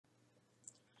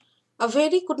A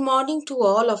very good morning to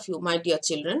all of you, my dear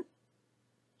children.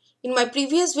 In my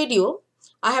previous video,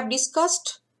 I have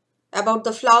discussed about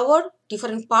the flower,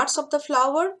 different parts of the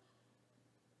flower,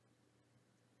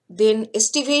 then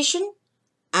estivation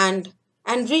and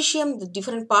androecium, the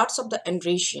different parts of the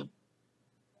androecium.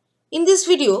 In this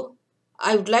video,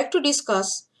 I would like to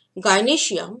discuss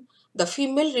gynoecium, the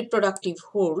female reproductive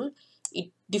whole,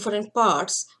 its different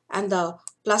parts, and the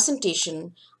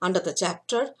placentation under the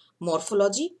chapter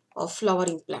Morphology of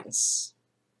Flowering Plants.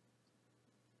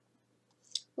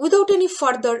 Without any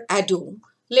further ado,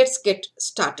 let's get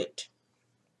started.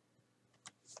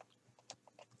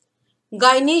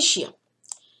 Gynoecium.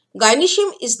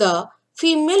 Gynoecium is the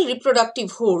female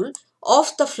reproductive whole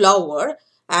of the flower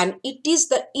and it is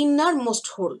the innermost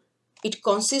whole. It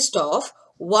consists of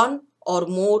one or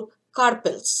more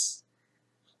carpels.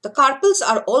 The carpels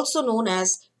are also known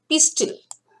as pistil.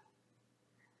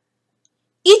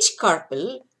 Each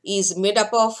carpel is made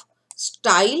up of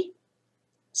style,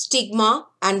 stigma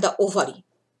and the ovary.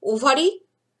 Ovary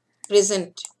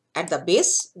present at the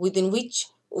base within which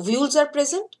ovules are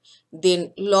present,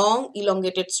 then long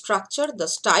elongated structure, the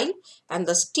style, and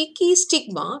the sticky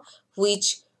stigma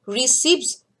which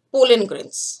receives pollen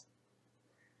grains.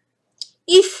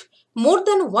 If more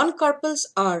than one carpels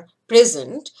are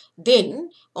present, then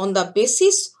on the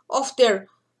basis of their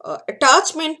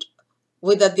attachment,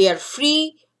 whether they are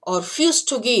free or fused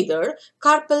together,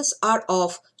 carpels are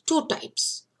of two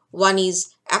types. One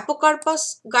is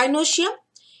apocarpous gynoecium.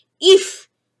 If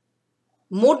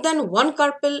more than one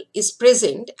carpel is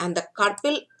present and the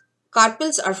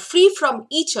carpels are free from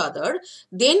each other,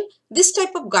 then this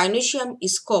type of gynoecium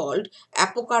is called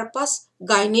apocarpous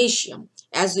gynoecium,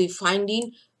 as we find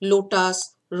in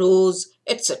lotus, rose,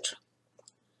 etc.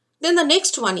 Then the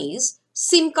next one is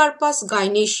syncarpous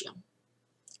gynoecium.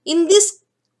 In this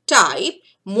type,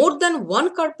 more than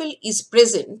one carpel is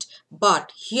present,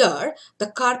 but here the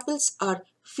carpels are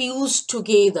fused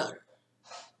together.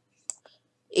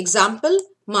 Example,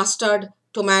 mustard,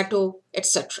 tomato,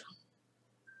 etc.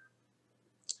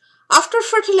 After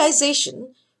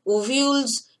fertilization,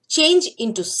 ovules change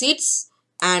into seeds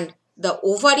and the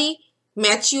ovary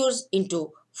matures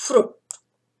into fruit.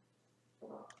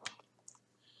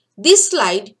 This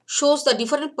slide shows the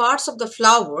different parts of the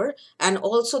flower and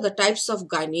also the types of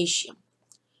gynoecium.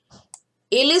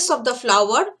 LS of the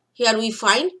flower, here we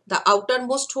find the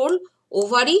outermost hole,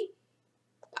 ovary.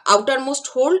 Outermost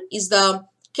hole is the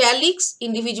calyx,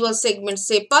 individual segment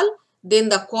sepal, then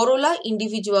the corolla,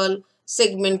 individual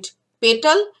segment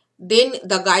petal, then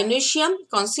the gynoecium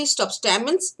consists of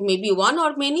stamens, maybe one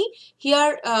or many.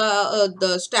 Here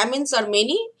the stamens are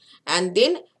many, and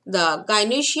then the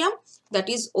gynoecium, that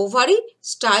is ovary,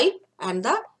 style and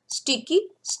the sticky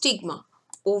stigma.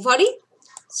 Ovary,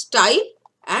 style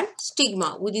and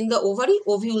stigma. Within the ovary,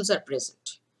 ovules are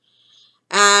present.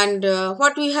 And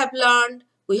what we have learned?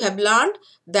 We have learned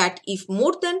that if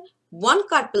more than one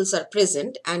carpels are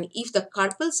present and if the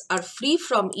carpels are free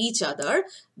from each other,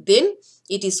 then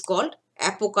it is called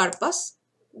apocarpous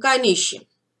gynoecium.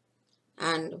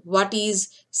 And what is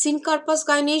syncarpous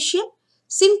gynoecium?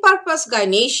 Syncarpous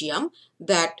gynoecium,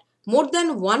 that more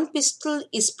than one pistil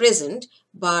is present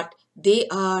but they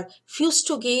are fused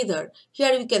together.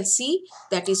 Here we can see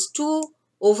that is two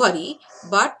ovary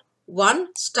but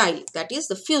one style, that is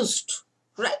the fused,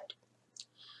 right?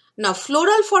 Now,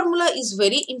 floral formula is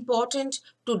very important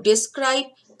to describe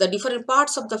the different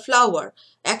parts of the flower.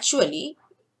 Actually,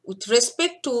 with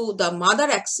respect to the mother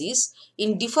axis,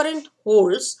 in different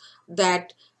holes,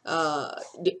 that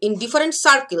in different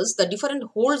circles, the different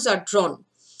holes are drawn.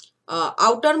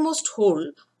 Outermost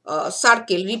hole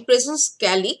circle represents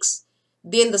calyx.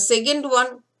 Then the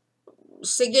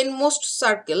secondmost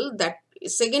circle, that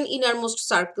second innermost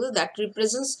circle, that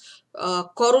represents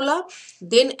corolla,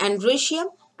 then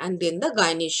androecium, and then the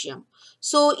gynoecium.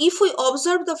 So if we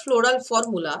observe the floral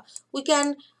formula, we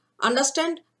can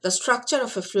understand the structure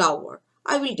of a flower.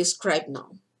 I will describe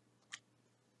now.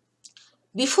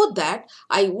 Before that,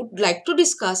 I would like to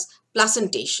discuss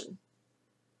placentation.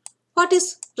 What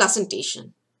is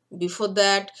placentation? Before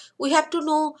that, we have to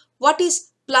know what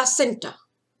is placenta.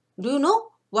 Do you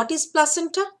know what is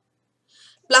placenta?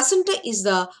 Placenta is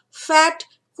the fat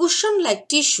cushion-like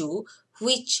tissue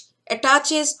which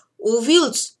attaches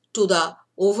ovules to the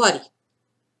ovary.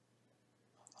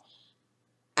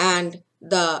 And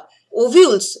the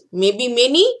ovules may be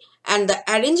many and the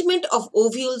arrangement of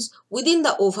ovules within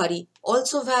the ovary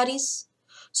also varies.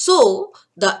 So,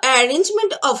 the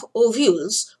arrangement of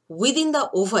ovules within the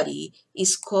ovary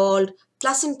is called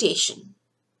placentation.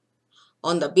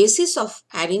 On the basis of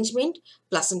arrangement,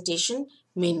 placentation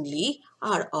mainly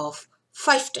are of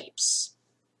 5 types.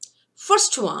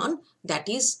 First one, that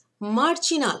is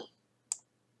marginal.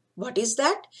 What is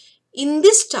that? In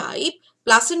this type,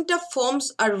 placenta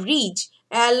forms a ridge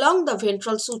along the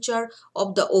ventral suture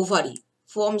of the ovary.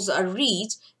 Forms a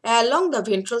ridge along the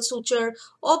ventral suture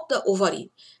of the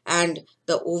ovary, and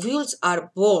the ovules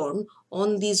are borne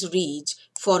on this ridge,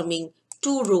 forming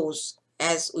 2 rows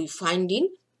as we find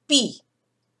in P.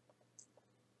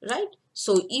 Right?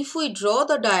 So if we draw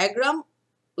the diagram,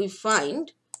 we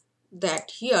find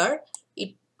that here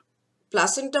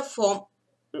placenta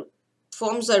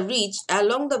forms a ridge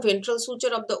along the ventral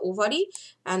suture of the ovary,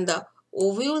 and the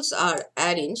ovules are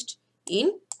arranged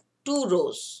in 2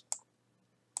 rows.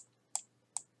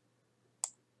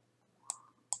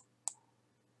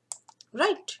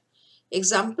 Right?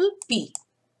 Example P.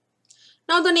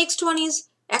 Now the next one is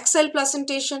XI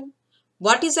placentation.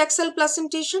 What is XI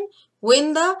placentation?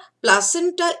 When the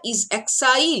placenta is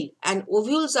axile and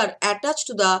ovules are attached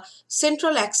to the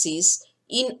central axis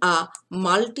in a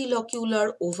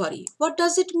multilocular ovary. What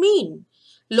does it mean?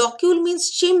 Locule means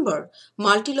chamber.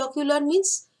 Multilocular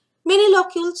means many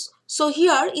locules. So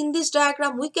here in this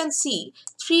diagram we can see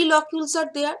 3 locules are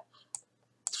there.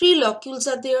 3 locules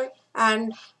are there,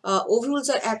 and ovules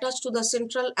are attached to the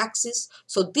central axis.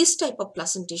 So this type of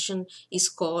placentation is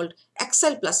called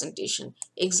axile placentation.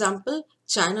 Example,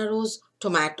 China rose,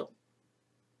 tomato.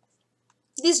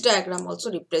 This diagram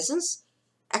also represents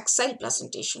axile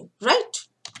placentation, right?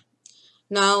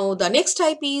 Now the next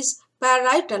type is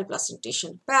parietal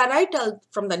placentation. Parietal,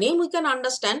 from the name we can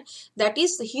understand, that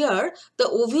is here the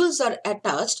ovules are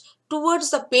attached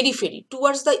towards the periphery,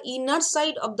 towards the inner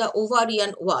side of the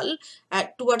ovarian wall,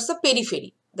 towards the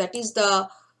periphery. That is the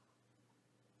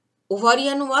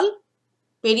ovarian wall,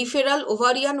 peripheral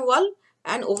ovarian wall,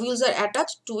 and ovules are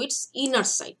attached to its inner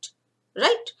side.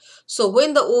 Right? So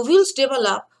when the ovules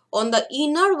develop on the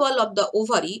inner wall of the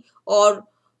ovary or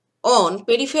on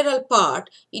peripheral part,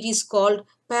 it is called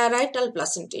parietal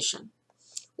placentation.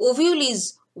 Ovule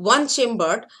is one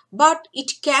chambered, but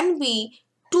it can be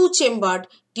 2 chambered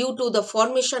due to the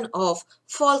formation of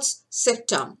false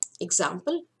septum.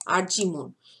 Example,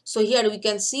 argemone. So here we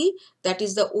can see that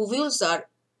is the ovules are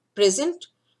present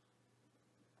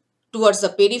towards the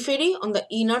periphery on the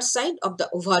inner side of the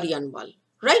ovarian wall.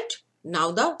 Right?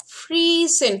 Now the free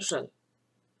central.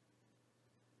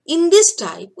 In this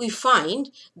type, we find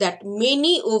that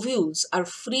many ovules are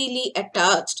freely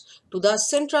attached to the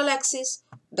central axis.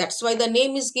 That's why the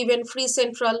name is given free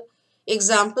central.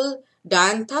 Example,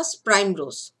 Dianthus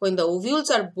primrose. When the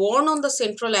ovules are borne on the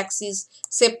central axis,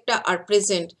 septa are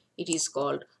present, it is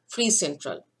called free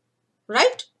central.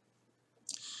 Right?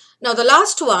 Now the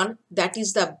last one, that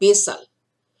is the basal.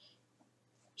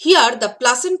 Here the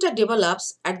placenta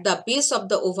develops at the base of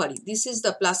the ovary. This is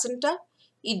the placenta.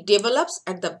 It develops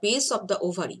at the base of the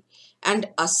ovary, and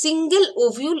a single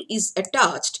ovule is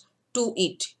attached to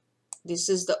it. This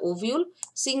is the ovule.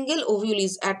 Single ovule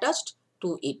is attached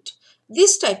to it.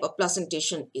 This type of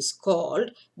placentation is called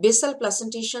basal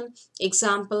placentation.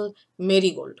 Example,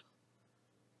 marigold.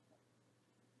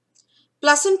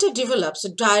 Placenta develops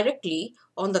directly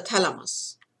on the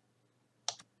thalamus.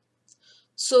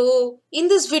 So in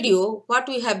this video, what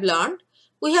we have learned?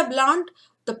 We have learned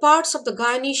the parts of the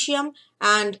gynoecium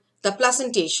and the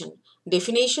placentation,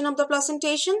 definition of the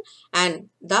placentation and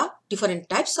the different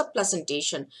types of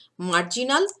placentation: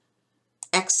 marginal,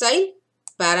 axile,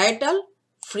 parietal,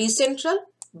 free central,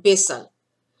 basal.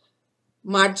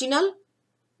 Marginal,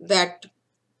 that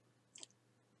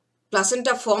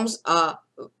placenta forms a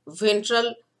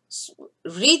ventral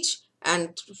ridge,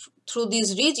 and through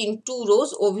this ridge in 2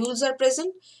 rows ovules are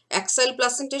present. Axile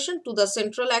placentation, to the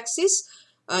central axis,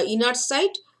 inner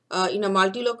side, in a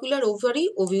multilocular ovary,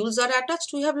 ovules are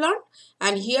attached, we have learned.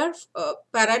 And here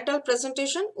parietal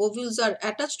presentation, ovules are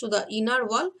attached to the inner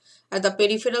wall at the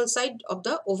peripheral side of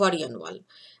the ovarian wall.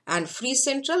 And free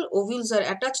central, ovules are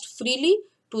attached freely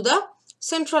to the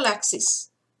central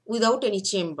axis without any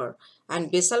chamber.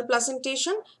 And basal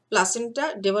placentation,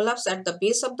 placenta develops at the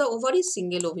base of the ovary,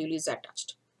 single ovule is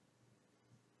attached.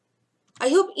 I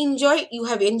hope you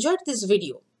have enjoyed this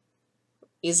video.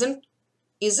 Isn't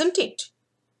it?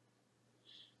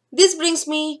 This brings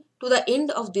me to the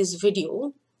end of this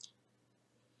video.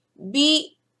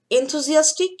 Be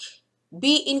enthusiastic,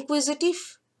 be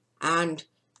inquisitive, and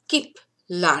keep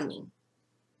learning.